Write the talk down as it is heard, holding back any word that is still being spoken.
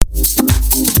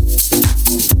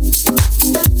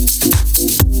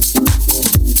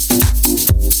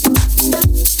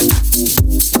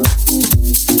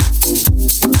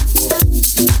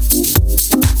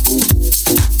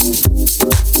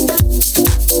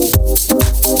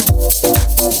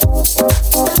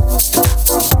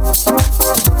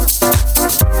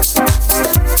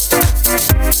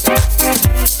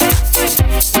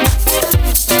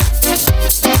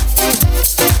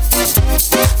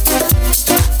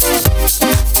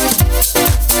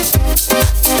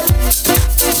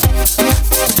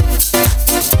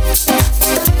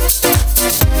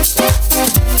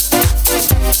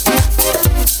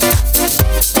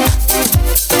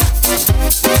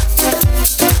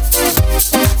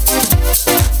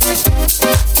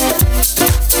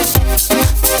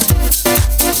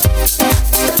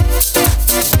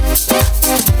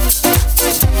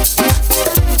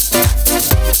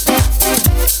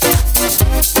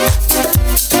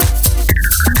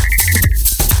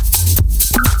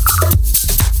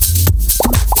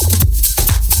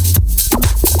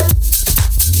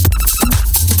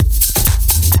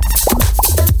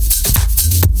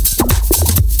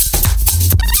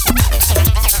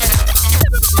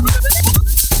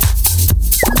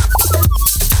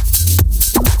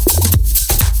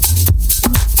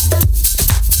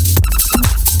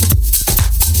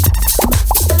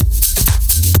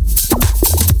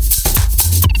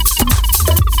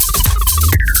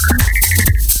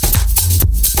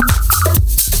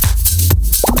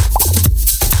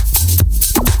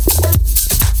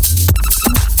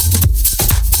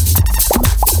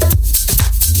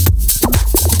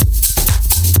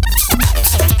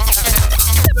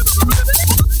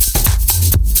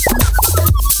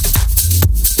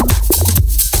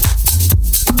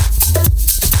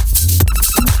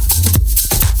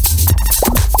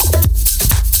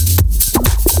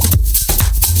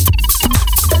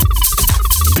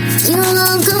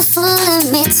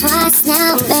twice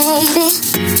now, baby.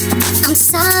 I'm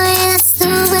sorry, that's the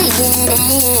way it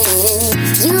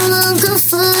is. You won't go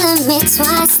fooling me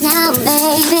twice now,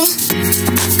 baby.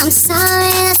 I'm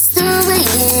sorry, that's the way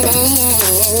it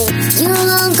is. You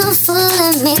won't go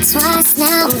fooling me twice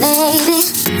now, baby.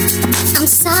 I'm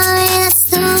sorry, that's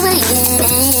the way it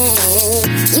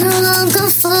is. You won't go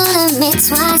fooling me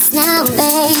twice now,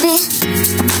 baby.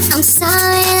 I'm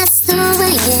sorry, that's the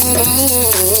way it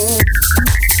is.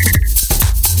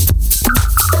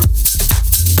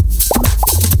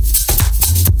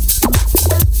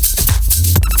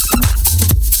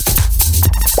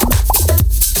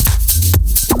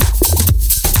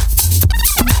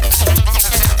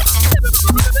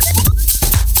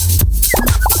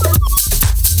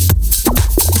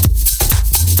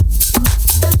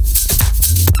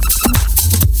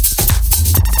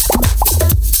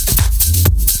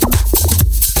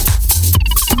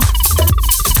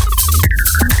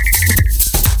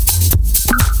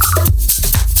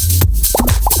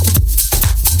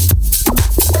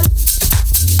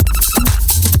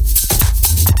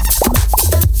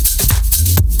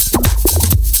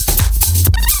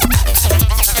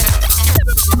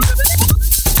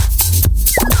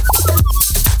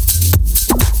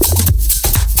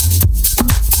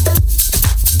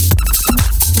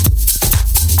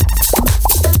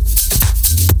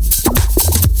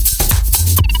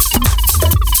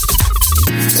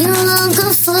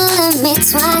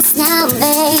 Twice now,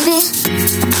 baby.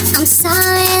 I'm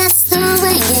sorry, that's the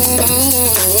way it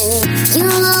is. You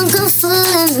won't go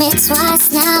fooling me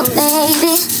twice now,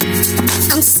 baby.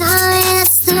 I'm sorry,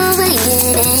 that's the way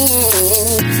it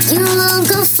is. You won't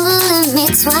go fooling me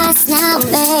twice now,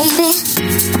 baby.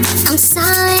 I'm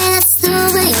sorry.